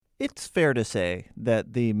It's fair to say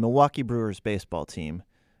that the Milwaukee Brewers baseball team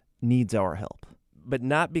needs our help. But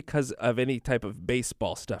not because of any type of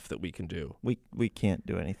baseball stuff that we can do. We can't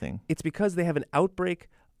do anything. It's because they have an outbreak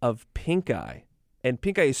of pink eye. And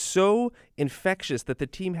pink eye is so infectious that the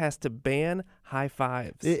team has to ban high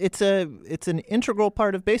fives. It's an integral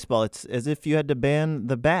part of baseball. It's as if you had to ban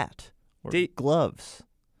the bat or gloves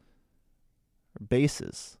or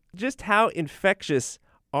bases. Just how infectious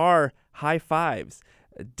are high fives?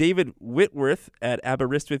 David Whitworth at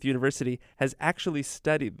Aberystwyth University has actually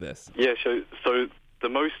studied this. Yeah, so the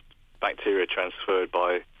most bacteria transferred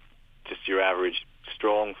by just your average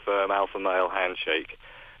strong, firm alpha male handshake.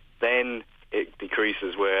 Then it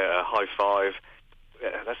decreases where a high five,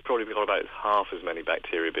 that's probably got about half as many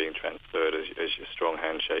bacteria being transferred as your strong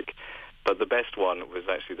handshake. But the best one was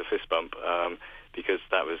actually the fist bump, because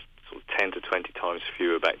that was sort of 10 to 20 times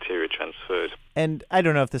fewer bacteria transferred. And I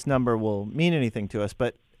don't know if this number will mean anything to us,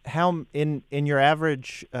 but how in your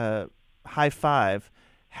average high five,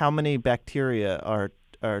 how many bacteria are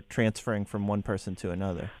transferring from one person to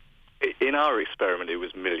another? In our experiment, it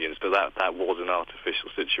was millions, but that was an artificial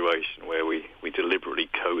situation where we deliberately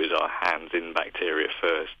coated our hands in bacteria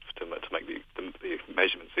first to make the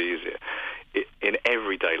measurements easier. In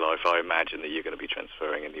everyday life, I imagine that you're going to be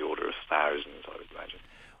transferring in the order of thousands, I would imagine.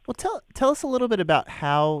 Well, tell us a little bit about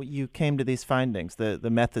how you came to these findings, the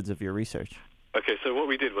methods of your research. Okay, so what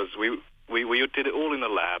we did was we did it all in the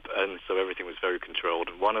lab, and so everything was very controlled.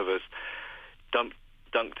 And one of us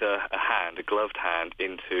dunked a gloved hand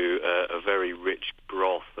into a very rich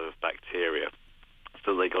broth of bacteria.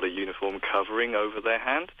 So they got a uniform covering over their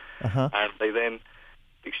hand, and they then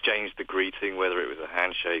exchanged the greeting, whether it was a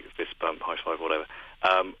handshake, a fist bump, high five, whatever,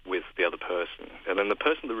 with the other person. And then the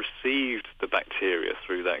person that received the bacteria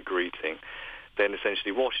through that greeting then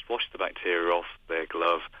essentially washed the bacteria off their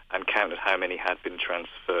glove and counted how many had been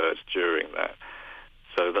transferred during that.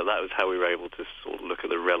 So that was how we were able to sort of look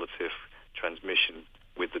at the relative transmission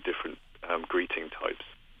with the different greeting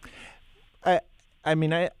types. I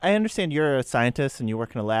mean, I understand you're a scientist and you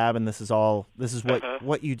work in a lab and this is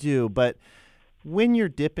what you do, but when you're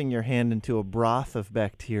dipping your hand into a broth of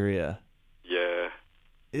bacteria, yeah,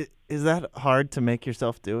 is that hard to make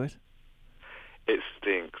yourself do it? It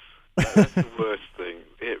stinks. That's the worst thing.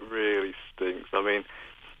 It really stinks. I mean,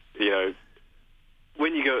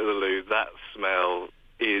 when you go to the loo, that smell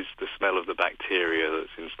is the smell of the bacteria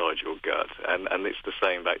that's inside your gut, and it's the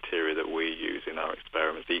same bacteria that we use in our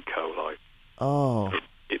experiments, E. coli. Oh.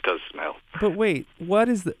 It does smell. But wait, what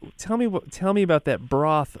is the? Tell me about that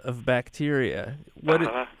broth of bacteria.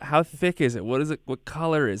 How thick is it? What is it? What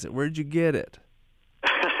color is it? Where did you get it?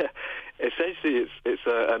 Essentially, it's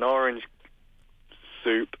an orange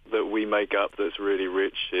soup that we make up that's really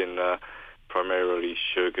rich in primarily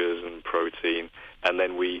sugars and protein, and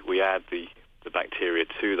then we add the bacteria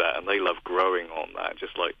to that, and they love growing on that,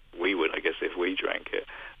 just like we would, I guess, if we drank it.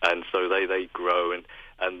 And so they grow,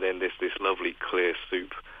 and then this lovely clear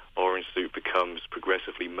soup, orange soup, becomes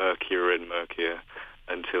progressively murkier and murkier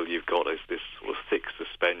until you've got this sort of thick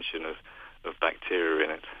suspension of bacteria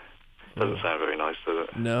in it. Doesn't sound very nice, does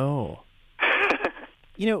it? No.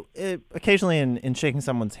 Occasionally in shaking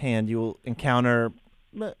someone's hand, you will encounter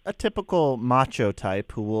a typical macho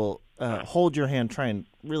type who will hold your hand, try and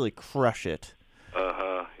really crush it.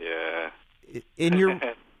 Yeah.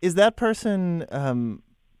 Is that person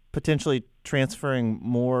potentially transferring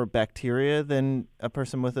more bacteria than a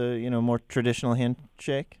person with a more traditional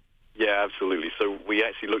handshake? Yeah, absolutely. So we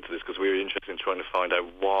actually looked at this because we were interested in trying to find out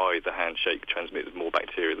why the handshake transmitted more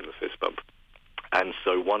bacteria than the fist bump. And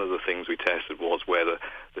so one of the things we tested was whether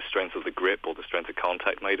the strength of the grip or the strength of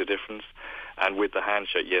contact made a difference. And with the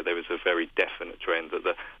handshake, there was a very definite trend that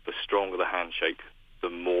the stronger the handshake, the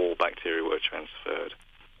more bacteria were transferred.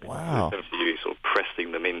 Wow. So essentially, you're sort of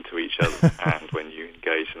pressing them into each other's hand when you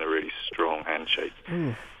engage in a really strong handshake.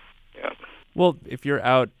 Yeah. Well, if you're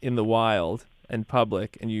out in the wild and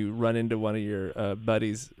public and you run into one of your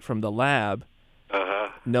buddies from the lab,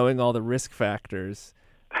 knowing all the risk factors,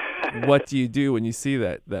 what do you do when you see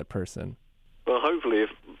that person? Well, hopefully, if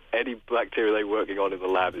any bacteria they're working on in the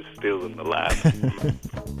lab is still in the lab.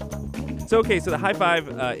 So the high five,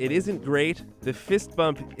 it isn't great. The fist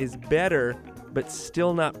bump is better, but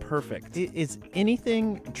still not perfect. Is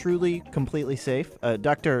anything truly completely safe?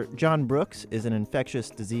 Dr. John Brooks is an infectious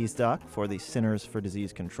disease doc for the Centers for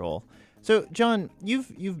Disease Control. So, John,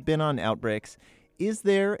 you've been on outbreaks. Is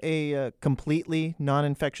there a completely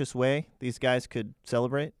non-infectious way these guys could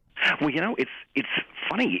celebrate? Well, it's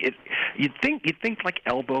funny. You'd think like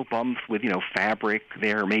elbow bumps with fabric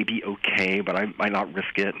there may be okay, but I might not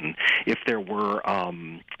risk it. And if there were I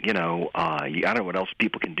don't know what else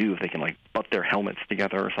people can do if they can like butt their helmets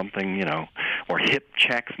together or something, or hip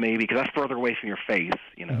checks maybe, because that's further away from your face,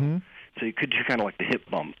 Mm-hmm. So you could do kind of like the hip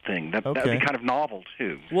bump thing. That would Okay. be kind of novel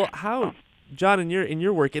too. Well, how, John, in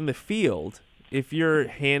your work in the field, if you're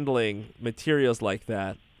handling materials like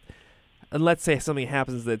that, and let's say something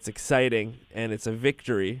happens that's exciting and it's a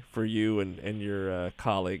victory for you and your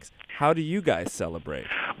colleagues, how do you guys celebrate?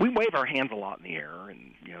 We wave our hands a lot in the air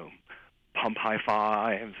and pump high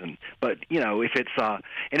fives, but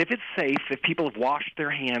if it's safe, if people have washed their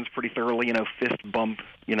hands pretty thoroughly, fist bump,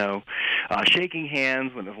 shaking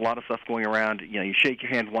hands when there's a lot of stuff going around, you shake your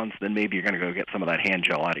hand once, then maybe you're going to go get some of that hand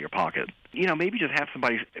gel out of your pocket. Maybe just have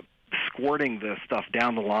somebody squirting the stuff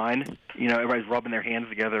down the line. Everybody's rubbing their hands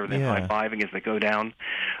together and then high-fiving as they go down.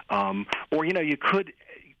 Or you could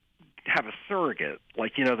have a surrogate,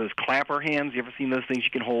 like, those clapper hands. You ever seen those things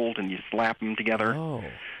you can hold and you slap them together? Oh.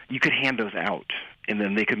 You could hand those out, and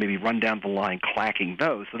then they could maybe run down the line clacking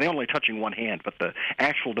those. So they're only touching one hand, but the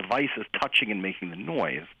actual devices touching and making the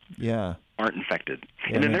noise aren't infected.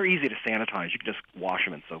 Yeah, and then they're easy to sanitize. You can just wash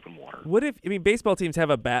them in soap and water. What if, baseball teams have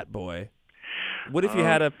a bat boy. What if you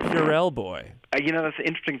had a Purell boy? That's an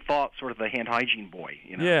interesting thought, sort of the hand hygiene boy.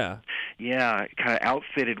 Yeah. Yeah, kind of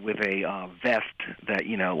outfitted with a vest that,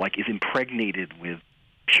 like is impregnated with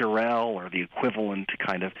Purell or the equivalent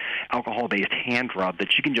kind of alcohol-based hand rub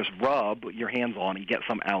that you can just rub your hands on and get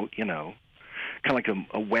some out, kind of like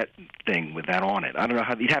a wet thing with that on it. I don't know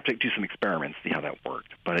how, you'd have to do some experiments to see how that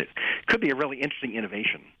worked, but it could be a really interesting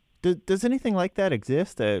innovation. Does anything like that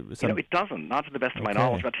exist? It doesn't, not to the best of my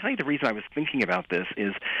knowledge. But I'll tell you the reason I was thinking about this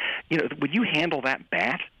is, when you handle that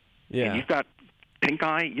bat, and you've got pink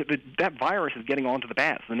eye, that virus is getting onto the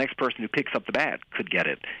bat. So the next person who picks up the bat could get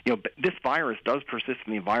it. This virus does persist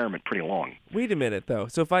in the environment pretty long. Wait a minute, though.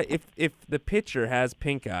 So if the pitcher has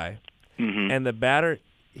pink eye, mm-hmm. and the batter,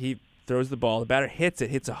 he throws the ball, the batter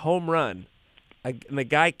hits a home run, and the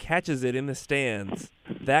guy catches it in the stands,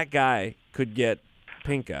 that guy could get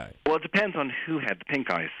pink eye. Well, it depends on who had the pink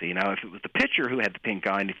eye. See, now if it was the pitcher who had the pink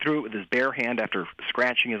eye and he threw it with his bare hand after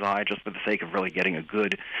scratching his eye just for the sake of really getting a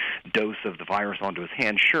good dose of the virus onto his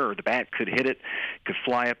hand, sure, the bat could hit it, could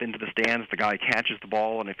fly up into the stands. The guy catches the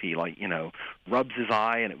ball, and if he rubs his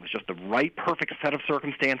eye and it was just the right, perfect set of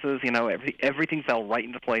circumstances, everything fell right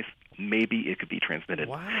into place, maybe it could be transmitted.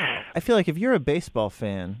 Wow. I feel like if you're a baseball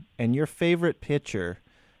fan and your favorite pitcher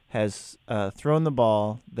has thrown the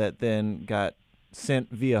ball that then got sent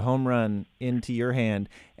via home run into your hand,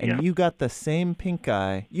 and you got the same pink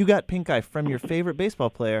eye, from your favorite baseball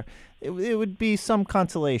player, it would be some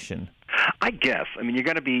consolation. I guess. You're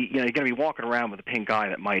going to be walking around with a pink eye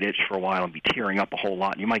that might itch for a while and be tearing up a whole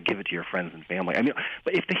lot, and you might give it to your friends and family.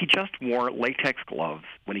 But if he just wore latex gloves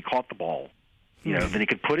when he caught the ball, then he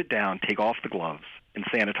could put it down, take off the gloves, and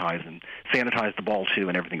sanitize the ball too,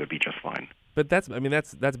 and everything would be just fine. But that's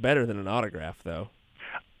better than an autograph, though.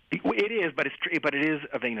 It is, but it is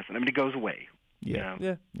a vain. It goes away. Yeah.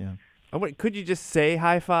 Could you just say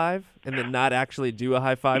high five and then not actually do a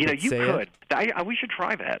high five? You could. We should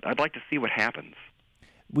try that. I'd like to see what happens.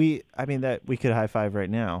 We could high five right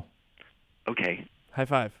now. Okay. High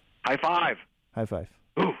five. High five. High five.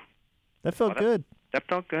 Ooh. That felt good. That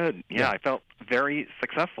felt good. Yeah, I felt very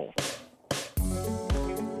successful.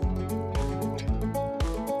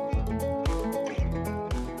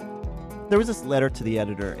 There was this letter to the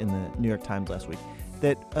editor in the New York Times last week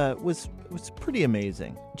that was pretty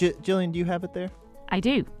amazing. Jillian, do you have it there? I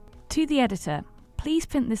do. To the editor, please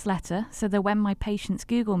print this letter so that when my patients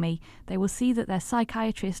Google me, they will see that their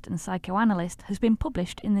psychiatrist and psychoanalyst has been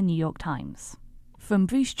published in the New York Times. From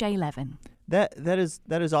Bruce J. Levin. That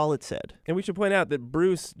is all it said. And we should point out that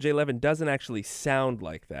Bruce J. Levin doesn't actually sound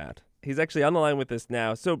like that. He's actually on the line with us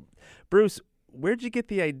now. So, Bruce, where'd you get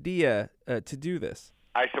the idea to do this?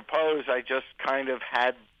 I suppose I just kind of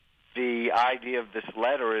had the idea of this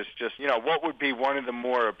letter is just, what would be one of the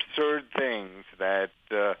more absurd things that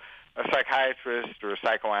a psychiatrist or a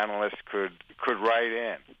psychoanalyst could write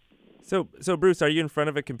in. So Bruce, are you in front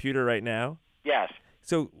of a computer right now? Yes.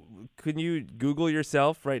 So can you Google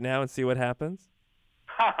yourself right now and see what happens?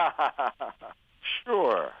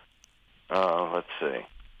 Sure. Let's see.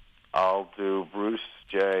 I'll do Bruce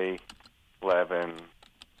J. Levin.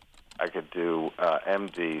 I could do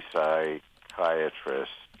MD,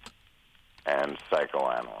 psychiatrist, and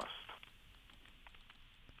psychoanalyst.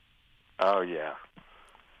 Oh, yeah.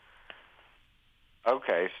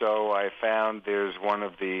 Okay, so I found there's one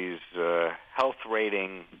of these health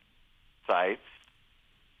rating sites.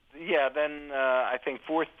 Yeah, then I think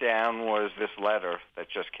fourth down was this letter that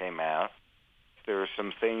just came out. There are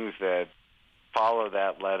some things that follow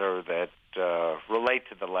that letter that relate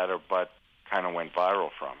to the letter, but kind of went viral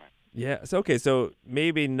from it. Yeah. So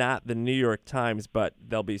maybe not the New York Times, but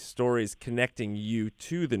there'll be stories connecting you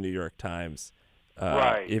to the New York Times.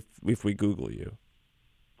 Right. If we Google you.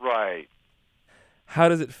 Right. How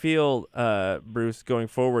does it feel, Bruce, going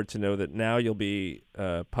forward to know that now you'll be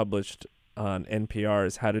published on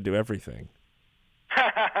NPR's How to Do Everything?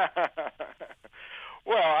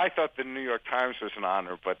 Well, I thought the New York Times was an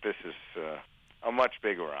honor, but this is a much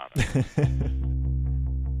bigger honor.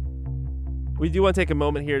 We do want to take a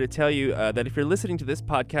moment here to tell you that if you're listening to this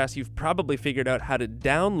podcast, you've probably figured out how to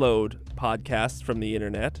download podcasts from the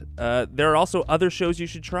internet. There are also other shows you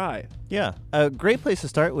should try. Yeah. A great place to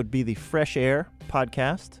start would be the Fresh Air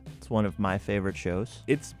podcast. It's one of my favorite shows.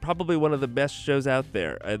 It's probably one of the best shows out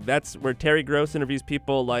there. That's where Terry Gross interviews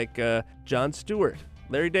people like Jon Stewart,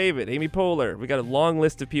 Larry David, Amy Poehler. We got a long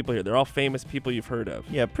list of people here. They're all famous people you've heard of.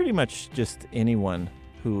 Yeah, pretty much just anyone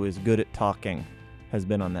who is good at talking has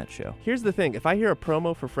been on that show. Here's the thing. If I hear a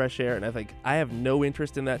promo for Fresh Air and I think I have no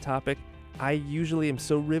interest in that topic, I usually am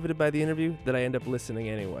so riveted by the interview that I end up listening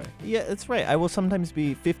anyway. Yeah, that's right. I will sometimes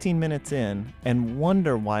be 15 minutes in and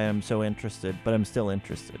wonder why I'm so interested, but I'm still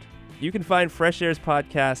interested. You can find Fresh Air's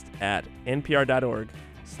podcast at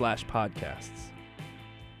npr.org/podcasts.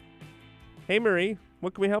 Hey, Marie,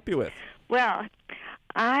 what can we help you with? Well,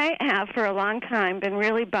 I have for a long time been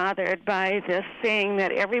really bothered by this saying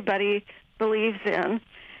that everybody believes in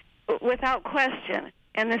without question.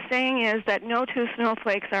 And the saying is that no two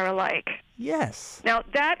snowflakes are alike. Yes. Now,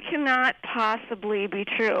 that cannot possibly be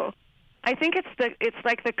true. I think it's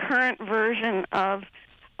like the current version of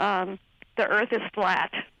the Earth is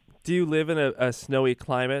flat. Do you live in a snowy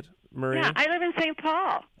climate, Marie? Yeah, I live in St.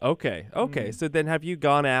 Paul. Okay. So then have you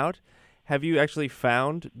gone out? Have you actually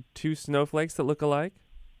found two snowflakes that look alike?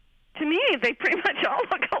 To me, they pretty much all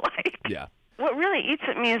look alike. Yeah. What really eats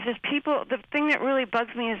at me is just people, the thing that really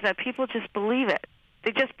bugs me is that people just believe it.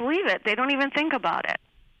 They just believe it. They don't even think about it.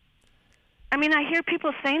 I mean, I hear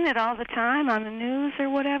people saying it all the time on the news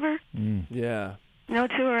or whatever. Yeah. No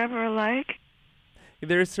two are ever alike.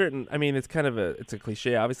 There is certain, I mean, it's a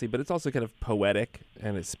cliche, obviously, but it's also kind of poetic,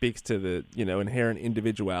 and it speaks to the, inherent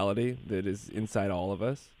individuality that is inside all of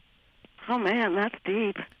us. Oh, man, that's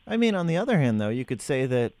deep. I mean, on the other hand, though, you could say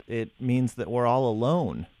that it means that we're all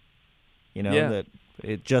alone. That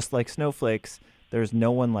it just like snowflakes, there's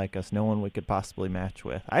no one like us, no one we could possibly match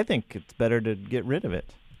with. I think it's better to get rid of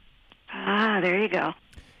it. Ah, there you go.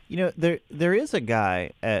 There is a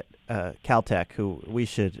guy at Caltech who we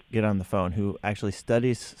should get on the phone who actually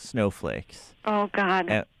studies snowflakes. Oh, God.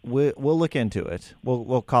 And we'll look into it.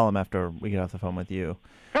 We'll call him after we get off the phone with you.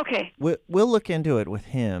 Okay. We'll look into it with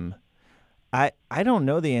him. I don't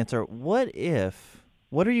know the answer. What are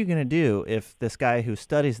you going to do if this guy who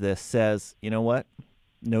studies this says, you know what,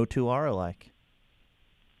 no two are alike?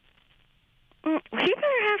 He better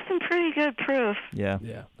have some pretty good proof. Yeah.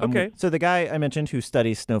 Okay. So the guy I mentioned who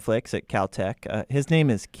studies snowflakes at Caltech, his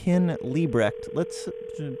name is Ken Liebrecht. Let's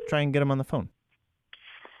try and get him on the phone.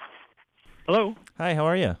 Hello. Hi, how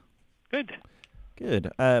are you? Good.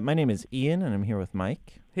 Good. My name is Ian, and I'm here with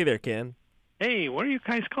Mike. Hey there, Ken. Hey, where are you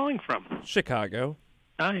guys calling from? Chicago.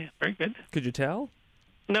 Oh, yeah, very good. Could you tell?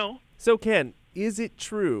 No. So, Ken, is it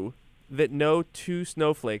true that no two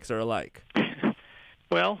snowflakes are alike?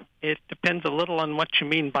 Well, it depends a little on what you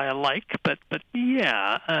mean by alike, but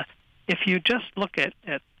yeah, if you just look at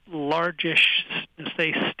largish,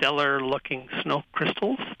 say, stellar-looking snow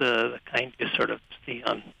crystals, the kind you sort of see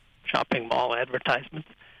on shopping mall advertisements,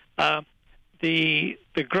 the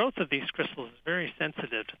growth of these crystals is very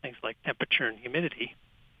sensitive to things like temperature and humidity,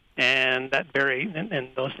 and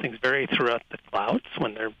those things vary throughout the clouds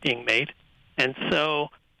when they're being made, and so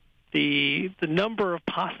the number of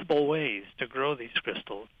possible ways to grow these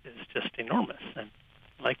crystals is just enormous. And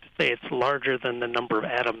I like to say it's larger than the number of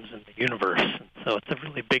atoms in the universe, and so it's a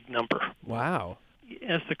really big number. Wow.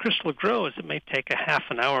 As the crystal grows, it may take a half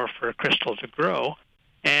an hour for a crystal to grow,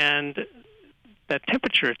 and that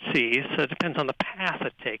temperature it sees depends on the path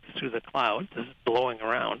it takes through the clouds as it's blowing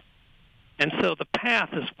around. And so the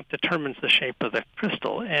path is what determines the shape of the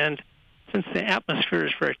crystal. And since the atmosphere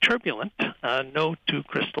is very turbulent, no two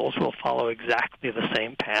crystals will follow exactly the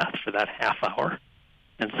same path for that half hour.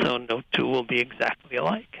 And so no two will be exactly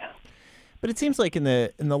alike. But it seems like in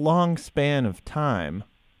the long span of time,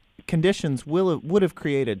 conditions would have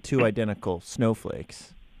created two identical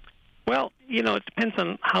snowflakes. Well, it depends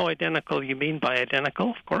on how identical you mean by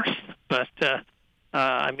identical, of course. But,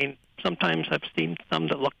 sometimes I've seen some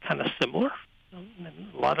that look kind of similar.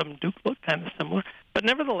 And a lot of them do look kind of similar. But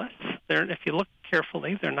nevertheless, if you look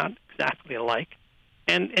carefully, they're not exactly alike.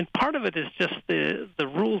 And part of it is just the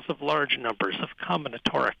rules of large numbers, of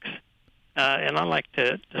combinatorics. And I like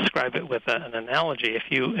to describe it with an analogy. If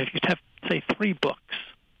you have, say, 3 books,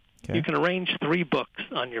 okay, you can arrange 3 books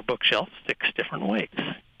on your bookshelf 6 different ways.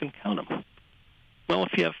 You can count them. Well,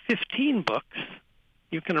 if you have 15 books,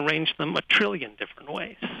 you can arrange them 1 trillion different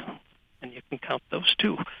ways, and you can count those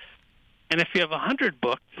too. And if you have 100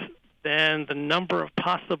 books, then the number of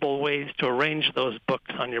possible ways to arrange those books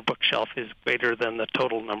on your bookshelf is greater than the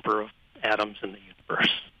total number of atoms in the universe.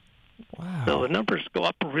 Wow. So the numbers go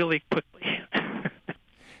up really quickly.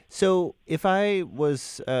 So if I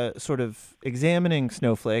was sort of examining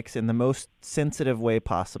snowflakes in the most sensitive way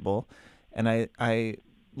possible, and I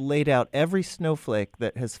laid out every snowflake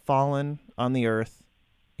that has fallen on the Earth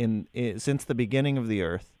since the beginning of the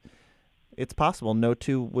Earth, it's possible no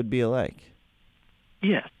 2 would be alike.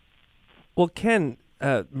 Yeah. Well, Ken,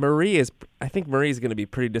 I think Marie's going to be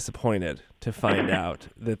pretty disappointed to find out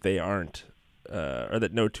that they aren't, or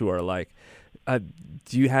that no 2 are alike.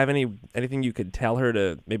 Do you have anything you could tell her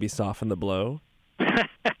to maybe soften the blow?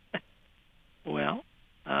 Well,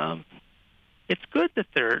 it's good that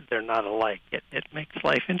they're not alike. It makes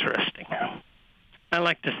life interesting. I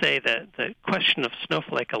like to say that the question of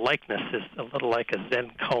snowflake alikeness is a little like a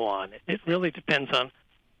Zen koan. It really depends on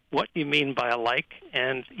what you mean by alike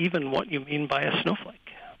and even what you mean by a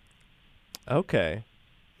snowflake. Okay.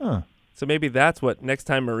 Huh. So maybe that's what next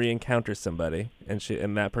time Marie encounters somebody and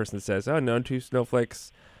that person says, "Oh, no 2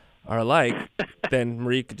 snowflakes are alike," then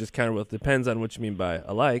Marie could just counter with, "Depends on what you mean by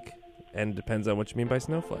alike, and depends on what you mean by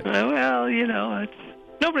snowflake." Well,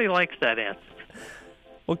 nobody likes that answer.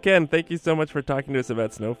 Well, Ken, thank you so much for talking to us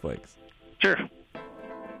about snowflakes. Sure.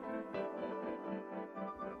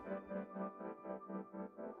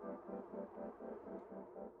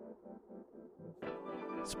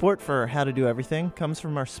 Support for How to Do Everything comes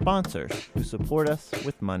from our sponsors who support us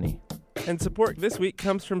with money. And support this week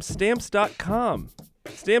comes from Stamps.com.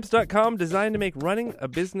 Stamps.com designed to make running a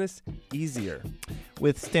business easier.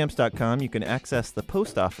 With Stamps.com, you can access the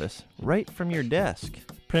post office right from your desk.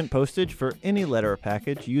 Print postage for any letter or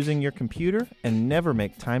package using your computer and never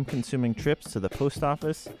make time-consuming trips to the post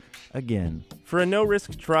office again. For a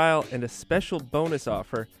no-risk trial and a special bonus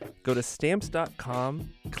offer, go to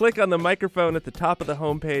Stamps.com, click on the microphone at the top of the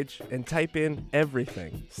homepage, and type in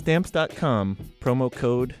everything. Stamps.com, promo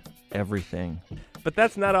code everything. But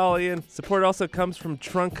that's not all, Ian. Support also comes from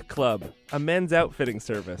Trunk Club, a men's outfitting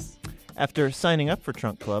service. After signing up for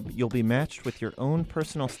Trunk Club, you'll be matched with your own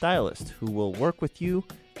personal stylist who will work with you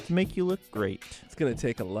to make you look great. It's going to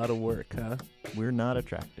take a lot of work, huh? We're not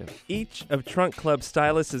attractive. Each of Trunk Club's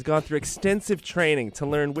stylists has gone through extensive training to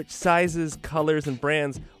learn which sizes, colors, and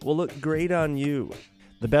brands will look great on you.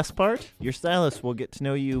 The best part? Your stylist will get to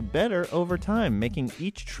know you better over time, making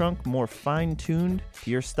each trunk more fine-tuned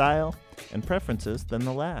to your style and preferences than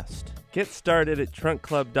the last. Get started at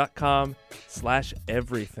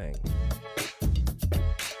trunkclub.com/everything.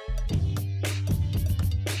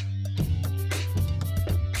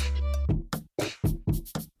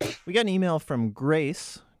 We got an email from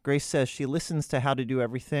Grace. Grace says she listens to How to Do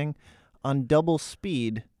Everything on double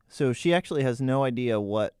speed, so she actually has no idea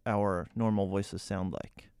what our normal voices sound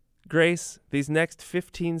like. Grace, these next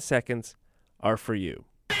 15 seconds are for you.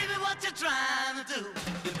 Baby, what you trying to do?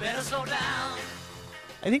 You better slow down.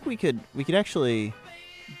 I think we could actually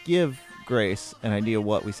give Grace an idea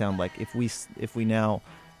what we sound like if we now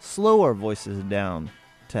slow our voices down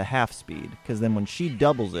to half speed, because then when she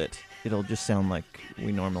doubles it, it'll just sound like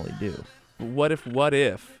we normally do. What if we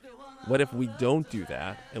don't do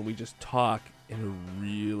that and we just talk in a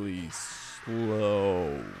really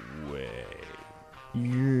slow way?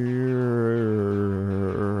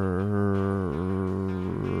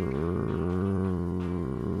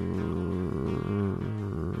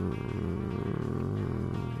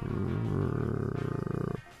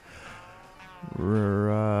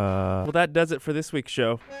 Well, that does it for this week's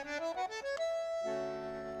show.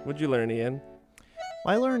 What'd you learn, Ian?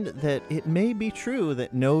 I learned that it may be true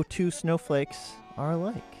that no 2 snowflakes are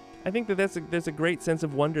alike. I think that there's a great sense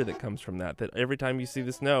of wonder that comes from that every time you see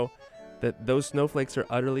the snow, that those snowflakes are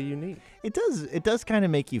utterly unique. It does kind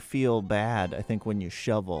of make you feel bad, I think, when you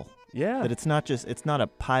shovel. Yeah. That it's not a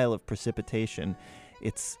pile of precipitation.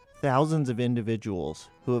 It's thousands of individuals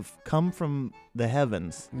who have come from the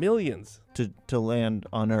heavens. Millions. To land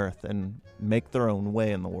on Earth and make their own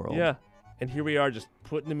way in the world. Yeah. And here we are just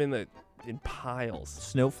putting them in piles.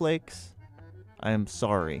 Snowflakes, I am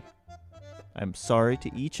sorry. I'm sorry to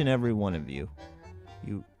each and every one of you.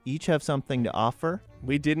 each have something to offer.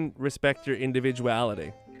 We didn't respect your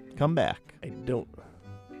individuality. Come back. I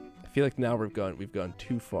feel like now we've gone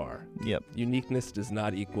too far. Yep. Uniqueness does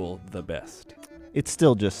not equal the best. It's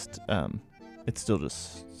still just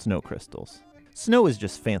snow crystals. Snow is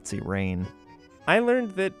just fancy rain. I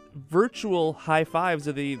learned that virtual high fives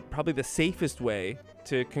are probably the safest way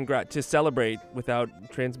to celebrate without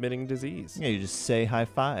transmitting disease. Yeah, you just say high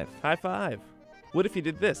five. High five. What if you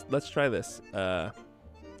did this? Let's try this. High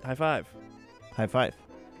five. High five.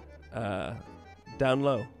 Down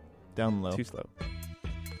low. Down low. Too slow.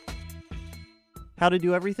 How to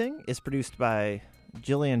Do Everything is produced by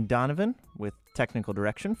Jillian Donovan with technical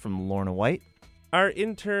direction from Lorna White. Our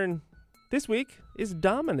intern this week is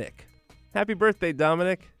Dominic. Happy birthday,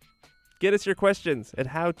 Dominic. Get us your questions at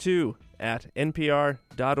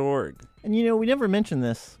howto@npr.org. And we never mentioned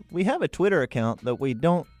this. We have a Twitter account that we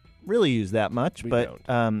don't really use that much, but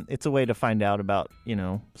it's a way to find out about,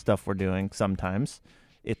 stuff we're doing sometimes.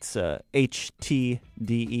 It's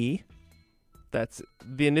HTDE. That's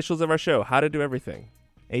the initials of our show, How to Do Everything.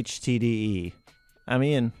 HTDE. I'm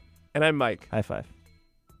Ian. And I'm Mike. High five.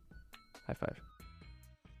 High five.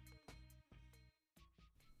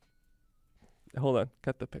 Hold on.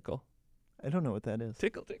 Cut the pickle. I don't know what that is.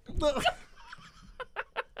 Tickle, tickle.